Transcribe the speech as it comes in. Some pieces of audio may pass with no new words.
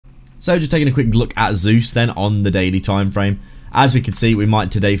So just taking a quick look at Zeus then on the daily time frame. As we can see, we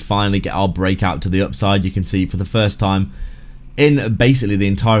might today finally get our breakout to the upside. You can see for the first time in basically the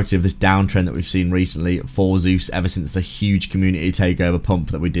entirety of this downtrend that we've seen recently for Zeus ever since the huge community takeover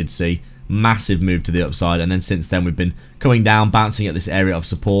pump that we did see. Massive move to the upside, and then since then we've been coming down, bouncing at this area of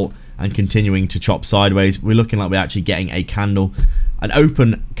support and continuing to chop sideways. We're looking like we're actually getting a candle, an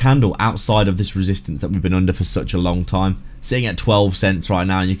open candle outside of this resistance that we've been under for such a long time. Sitting at 12 cents right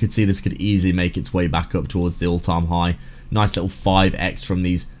now, and you could see this could easily make its way back up towards the all-time high. Nice little 5x from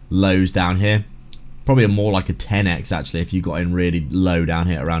these lows down here. Probably more like a 10x actually if you got in really low down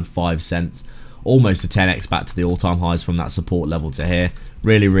here around 5 cents. Almost a 10x back to the all-time highs from that support level to here.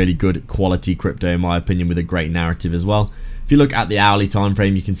 Really good quality crypto in my opinion, with a great narrative as well. If you look at the hourly time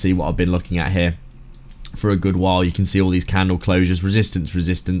frame, you can see what I've been looking at here for a good while. You can see all these candle closures,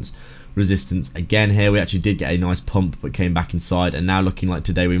 resistance again here. We actually did get a nice pump but came back inside, and now looking like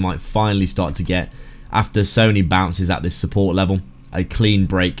today we might finally start to get, after so many bounces at this support level, a clean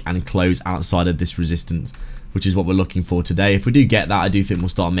break and close outside of this resistance, which is what we're looking for today. If we do get that, I do think we'll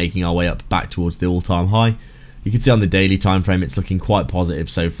start making our way up back towards the all-time high. You can see on the daily time frame it's looking quite positive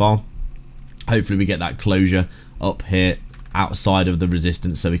so far. Hopefully we get that closure up here outside of the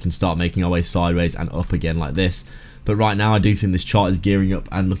resistance so we can start making our way sideways and up again like this. But right now I do think this chart is gearing up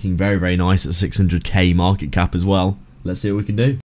and looking very nice at 600k market cap as well. Let's see what we can do.